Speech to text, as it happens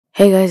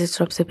Hey guys, it's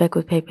Robsy back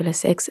with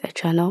Paperless X, a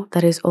channel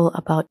that is all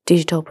about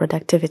digital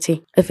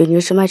productivity. If you're new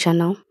to my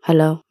channel,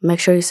 hello. Make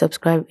sure you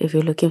subscribe if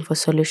you're looking for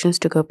solutions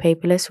to go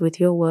paperless with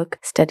your work,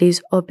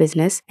 studies, or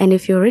business. And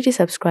if you're already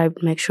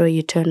subscribed, make sure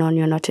you turn on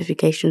your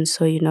notifications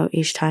so you know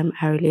each time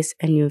I release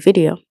a new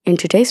video. In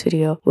today's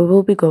video, we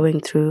will be going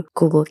through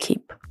Google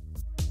Keep.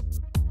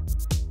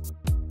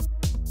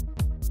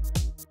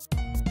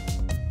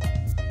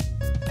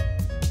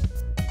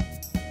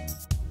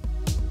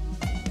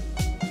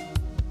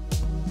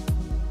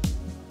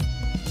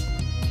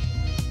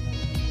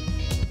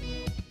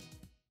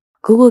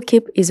 Google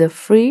Keep is a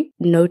free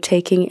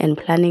note-taking and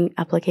planning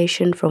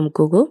application from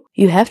Google.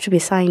 You have to be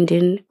signed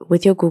in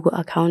with your Google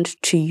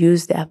account to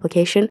use the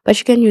application, but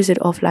you can use it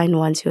offline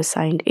once you're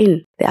signed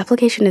in. The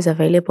application is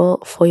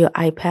available for your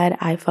iPad,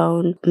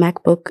 iPhone,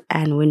 MacBook,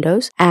 and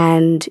Windows,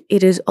 and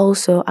it is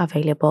also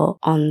available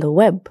on the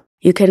web.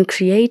 You can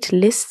create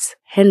lists,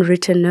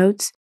 handwritten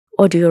notes,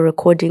 audio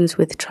recordings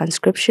with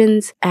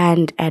transcriptions,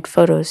 and add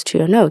photos to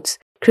your notes.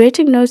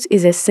 Creating notes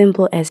is as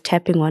simple as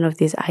tapping one of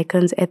these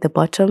icons at the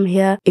bottom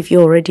here if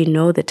you already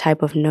know the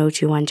type of note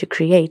you want to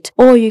create.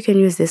 Or you can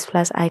use this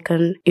plus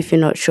icon if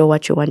you're not sure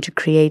what you want to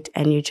create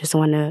and you just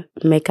want to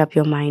make up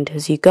your mind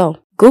as you go.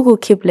 Google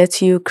Keep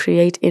lets you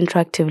create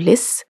interactive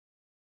lists.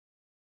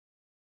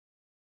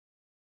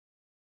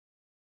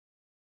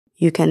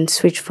 You can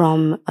switch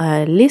from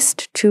a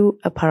list to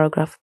a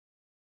paragraph.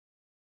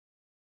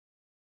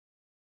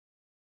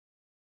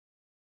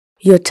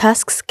 Your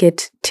tasks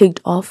get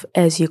ticked off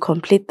as you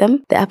complete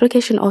them. The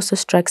application also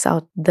strikes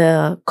out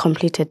the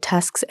completed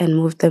tasks and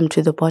moves them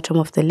to the bottom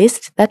of the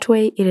list. That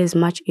way, it is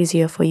much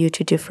easier for you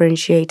to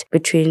differentiate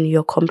between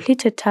your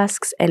completed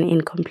tasks and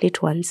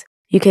incomplete ones.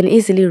 You can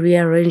easily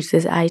rearrange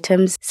these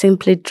items,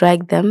 simply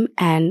drag them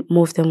and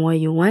move them where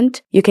you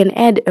want. You can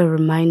add a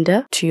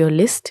reminder to your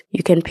list.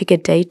 You can pick a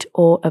date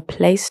or a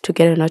place to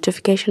get a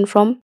notification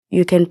from.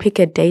 You can pick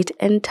a date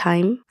and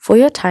time. For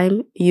your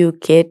time, you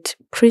get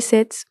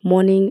presets,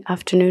 morning,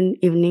 afternoon,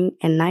 evening,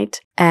 and night.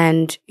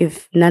 And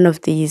if none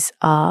of these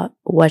are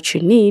what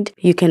you need,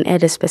 you can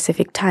add a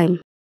specific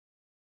time.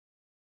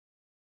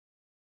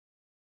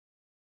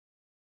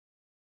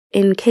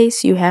 In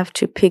case you have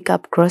to pick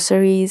up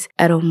groceries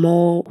at a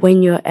mall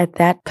when you're at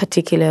that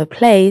particular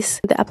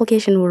place, the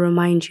application will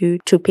remind you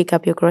to pick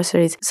up your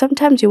groceries.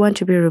 Sometimes you want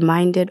to be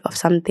reminded of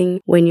something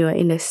when you're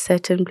in a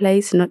certain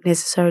place, not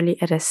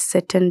necessarily at a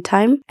certain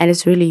time, and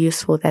it's really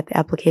useful that the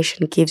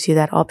application gives you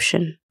that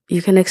option.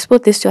 You can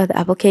export this to other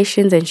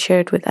applications and share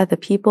it with other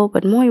people,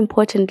 but more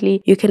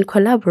importantly, you can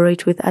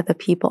collaborate with other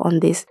people on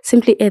this.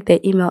 Simply add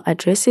their email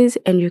addresses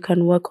and you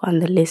can work on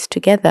the list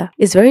together.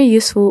 It's very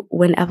useful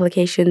when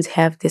applications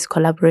have this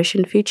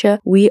collaboration feature.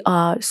 We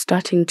are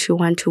starting to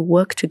want to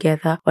work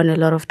together on a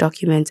lot of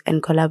documents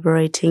and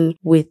collaborating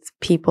with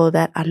people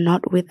that are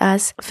not with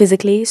us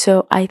physically.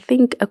 So I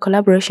think a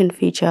collaboration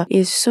feature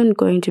is soon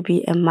going to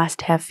be a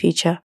must-have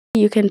feature.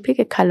 You can pick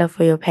a color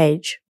for your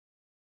page.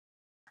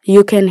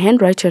 You can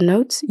handwrite your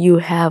notes. You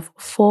have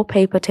 4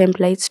 paper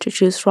templates to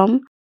choose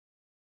from: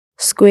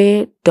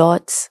 square,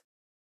 dots,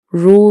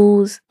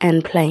 rules,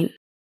 and plain.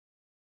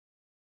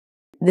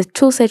 The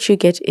toolset you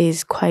get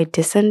is quite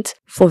decent.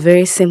 For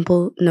very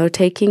simple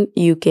note-taking,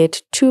 you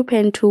get 2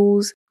 pen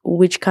tools,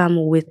 which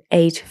come with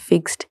 8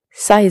 fixed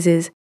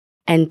sizes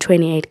and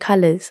 28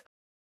 colors.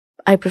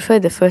 I prefer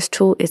the first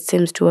tool. It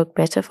seems to work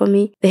better for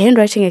me. The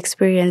handwriting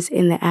experience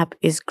in the app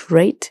is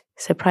great,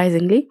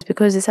 surprisingly,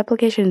 because this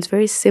application is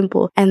very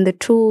simple and the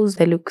tools,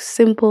 they look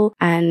simple,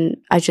 and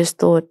I just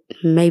thought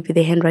maybe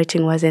the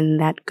handwriting wasn't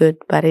that good,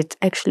 but it's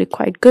actually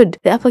quite good.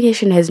 The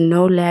application has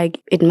no lag.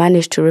 It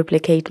managed to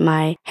replicate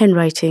my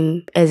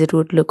handwriting as it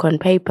would look on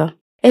paper.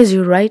 As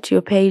you write,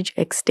 your page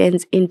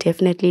extends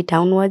indefinitely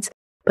downwards,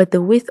 but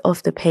the width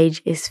of the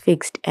page is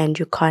fixed and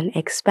you can't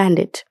expand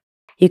it.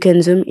 You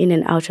can zoom in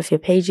and out of your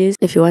pages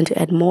if you want to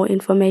add more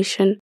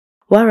information.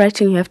 While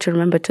writing, you have to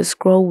remember to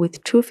scroll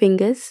with 2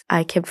 fingers.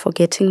 I kept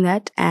forgetting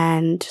that,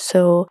 and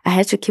so I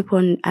had to keep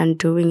on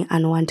undoing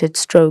unwanted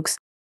strokes.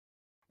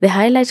 The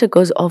highlighter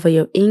goes over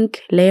your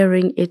ink.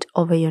 Layering it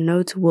over your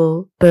notes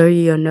will bury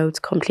your notes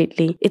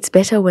completely. It's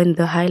better when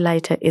the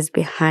highlighter is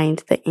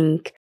behind the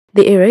ink.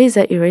 The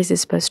eraser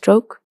erases per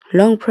stroke.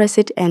 Long press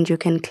it and you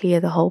can clear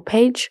the whole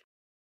page.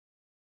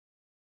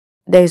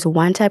 There's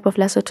one type of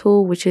lasso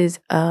tool, which is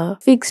a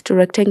fixed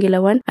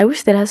rectangular one. I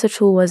wish the lasso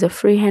tool was a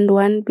freehand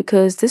one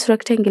because this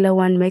rectangular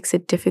one makes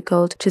it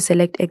difficult to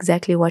select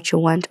exactly what you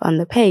want on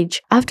the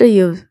page. After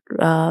you've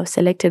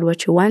selected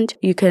what you want,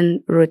 you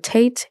can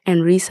rotate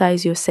and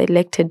resize your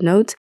selected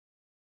notes.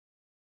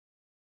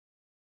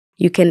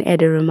 You can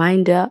add a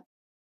reminder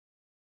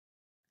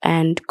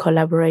and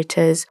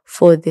collaborators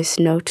for this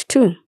note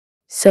too.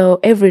 So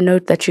every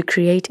note that you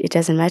create, it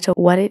doesn't matter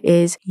what it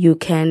is, you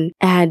can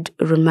add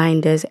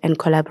reminders and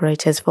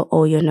collaborators for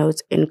all your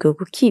notes in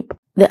Google Keep.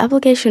 The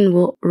application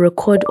will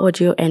record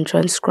audio and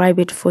transcribe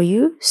it for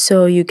you,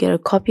 so you get a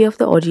copy of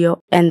the audio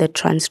and the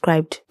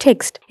transcribed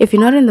text. If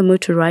you're not in the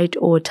mood to write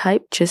or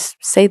type, just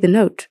say the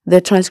note.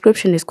 The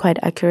transcription is quite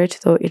accurate,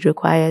 though it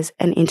requires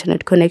an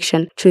internet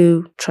connection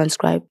to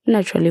transcribe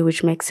naturally,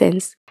 which makes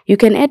sense. You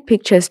can add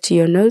pictures to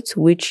your notes,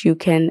 which you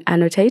can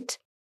annotate.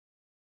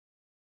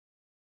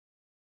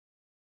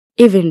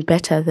 Even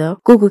better though,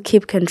 Google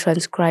Keep can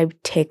transcribe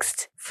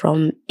text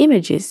from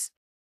images,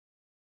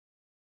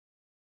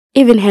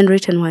 even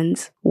handwritten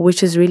ones,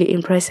 which is really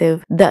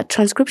impressive. The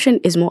transcription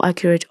is more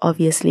accurate,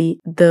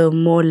 obviously, the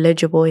more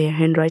legible your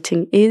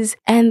handwriting is.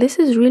 And this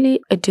is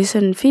really a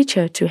decent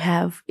feature to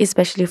have,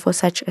 especially for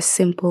such a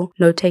simple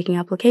note-taking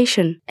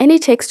application. Any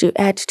text you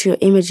add to your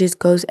images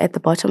goes at the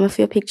bottom of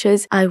your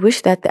pictures. I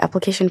wish that the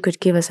application could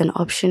give us an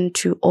option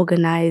to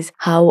organize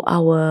how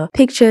our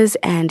pictures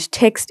and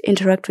text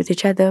interact with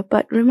each other.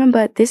 But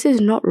remember, this is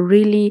not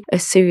really a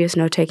serious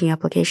note-taking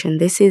application.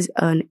 This is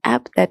an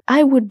app that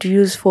I would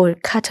use for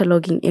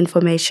cataloging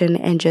information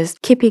and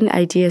just keeping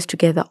ideas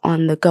together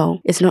on the go.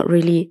 It's not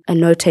really a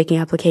note-taking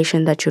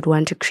application that you'd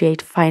want to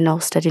create final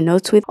study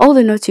notes with. All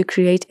the notes you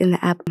create in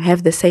the app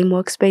have the same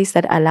workspace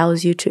that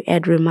allows you to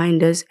add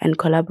reminders and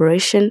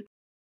collaboration.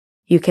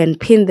 You can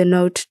pin the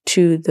note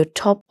to the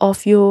top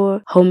of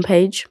your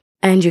homepage,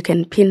 and you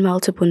can pin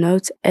multiple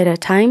notes at a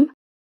time.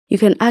 You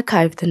can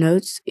archive the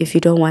notes if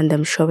you don't want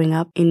them showing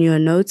up in your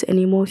notes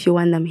anymore, if you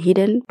want them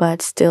hidden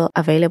but still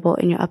available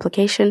in your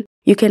application.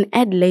 You can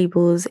add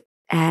labels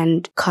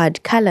and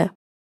card color.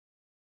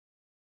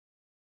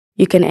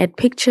 You can add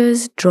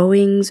pictures,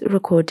 drawings,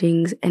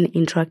 recordings, and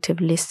interactive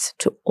lists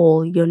to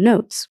all your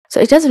notes. So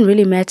it doesn't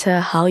really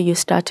matter how you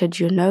started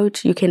your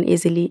note. You can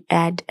easily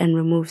add and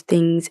remove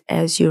things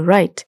as you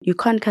write. You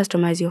can't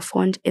customize your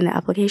font in the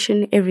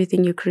application.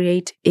 Everything you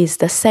create is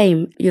the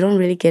same. You don't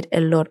really get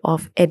a lot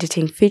of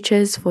editing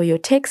features for your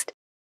text.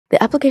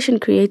 The application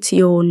creates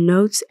your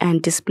notes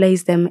and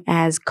displays them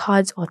as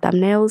cards or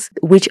thumbnails,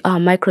 which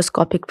are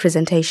microscopic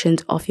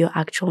presentations of your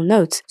actual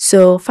notes.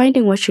 So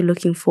finding what you're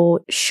looking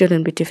for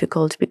shouldn't be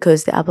difficult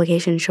because the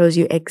application shows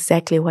you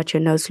exactly what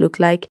your notes look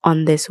like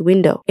on this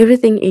window.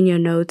 Everything in your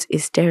notes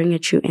is staring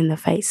at you in the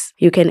face.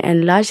 You can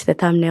enlarge the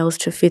thumbnails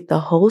to fit the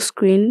whole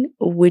screen,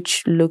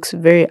 which looks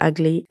very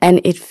ugly, and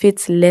it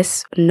fits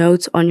less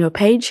notes on your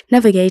page.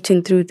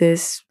 Navigating through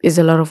this is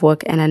a lot of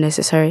work and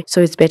unnecessary,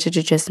 so it's better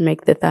to just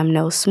make the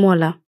thumbnails smaller.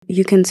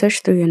 You can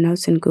search through your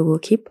notes in Google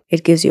Keep.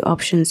 It gives you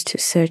options to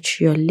search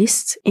your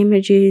lists,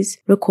 images,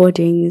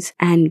 recordings,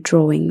 and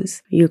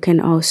drawings. You can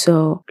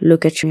also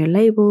look at your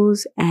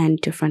labels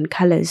and different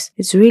colors.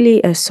 It's really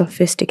a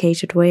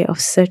sophisticated way of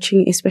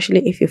searching,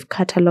 especially if you've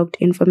cataloged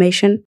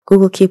information.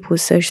 Google Keep will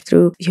search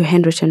through your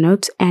handwritten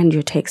notes and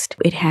your text.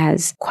 It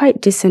has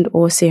quite decent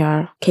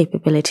OCR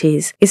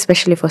capabilities,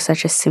 especially for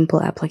such a simple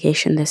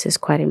application. This is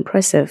quite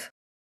impressive.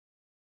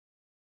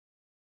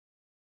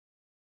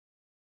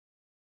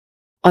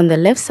 On the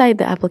left side,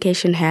 the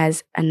application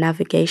has a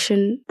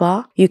navigation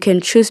bar. You can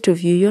choose to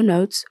view your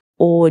notes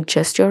or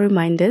just your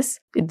reminders.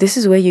 This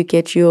is where you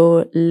get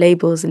your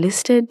labels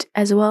listed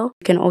as well.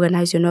 You can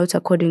organize your notes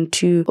according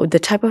to the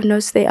type of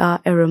notes they are,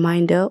 a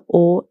reminder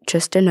or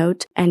just a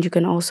note. And you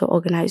can also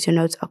organize your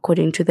notes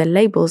according to the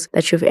labels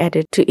that you've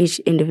added to each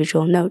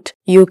individual note.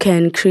 You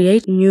can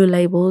create new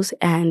labels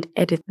and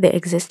edit the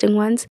existing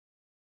ones.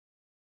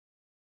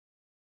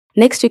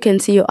 Next, you can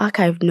see your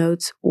archived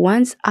notes.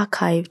 Once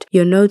archived,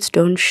 your notes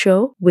don't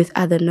show with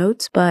other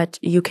notes, but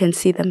you can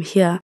see them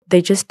here.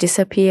 They just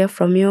disappear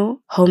from your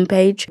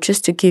homepage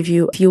just to give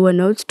you fewer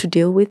notes to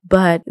deal with,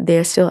 but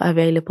they're still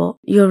available.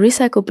 Your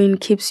recycle bin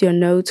keeps your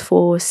notes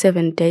for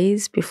 7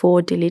 days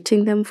before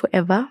deleting them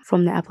forever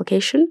from the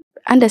application.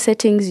 Under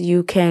settings,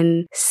 you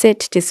can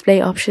set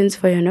display options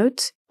for your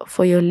notes.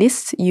 For your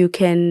lists, you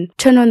can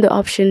turn on the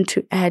option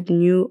to add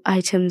new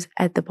items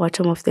at the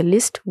bottom of the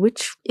list,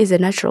 which is a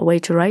natural way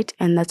to write,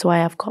 and that's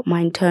why I've got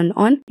mine turned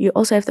on. You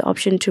also have the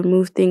option to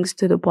move things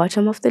to the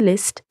bottom of the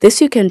list. This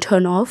you can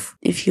turn off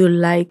if you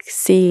like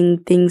seeing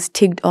things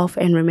ticked off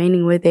and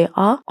remaining where they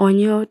are on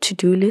your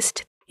to-do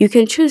list. You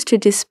can choose to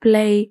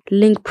display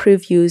link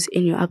previews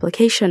in your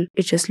application.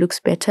 It just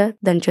looks better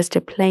than just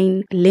a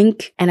plain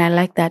link, and I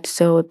like that,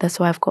 so that's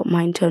why I've got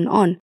mine turned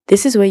on.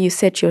 This is where you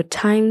set your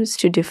times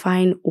to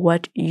define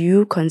what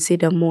you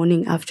consider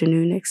morning,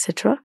 afternoon,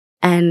 etc.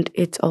 And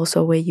it's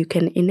also where you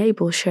can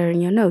enable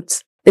sharing your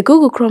notes. The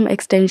Google Chrome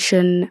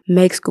extension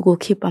makes Google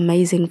Keep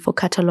amazing for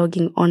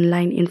cataloging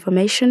online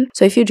information.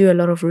 So if you do a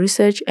lot of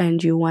research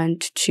and you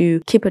want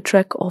to keep a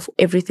track of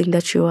everything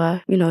that you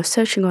are,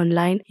 searching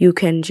online, you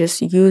can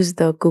just use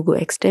the Google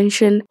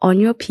extension on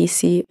your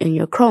PC in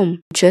your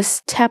Chrome.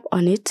 Just tap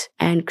on it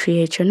and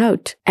create your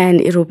note,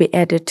 and it will be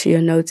added to your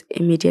notes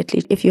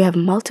immediately. If you have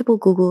multiple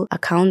Google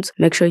accounts,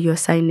 make sure you're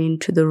signed in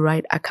to the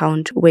right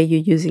account where you're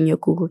using your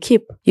Google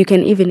Keep. You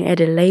can even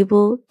add a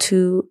label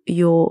to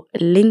your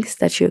links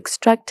that you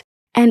extract,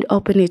 and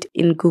open it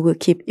in Google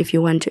Keep if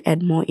you want to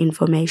add more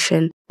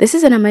information. This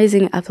is an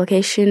amazing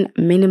application,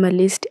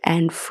 minimalist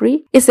and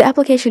free. It's the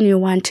application you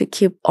want to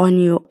keep on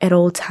you at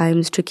all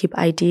times, to keep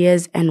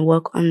ideas and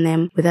work on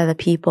them with other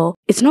people.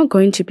 It's not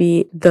going to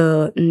be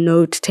the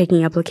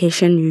note-taking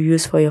application you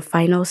use for your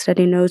final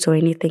study notes or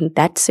anything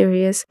that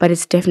serious, but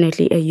it's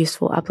definitely a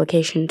useful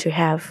application to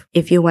have.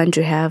 If you want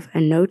to have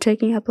a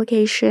note-taking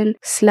application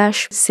 /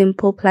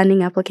 simple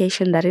planning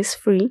application that is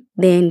free,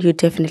 then you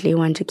definitely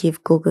want to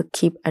give Google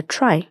Keep a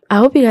try. I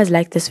hope you guys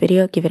liked this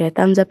video. Give it a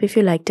thumbs up if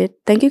you liked it.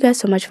 Thank you guys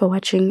so much for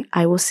watching.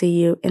 I will see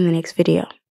you in the next video.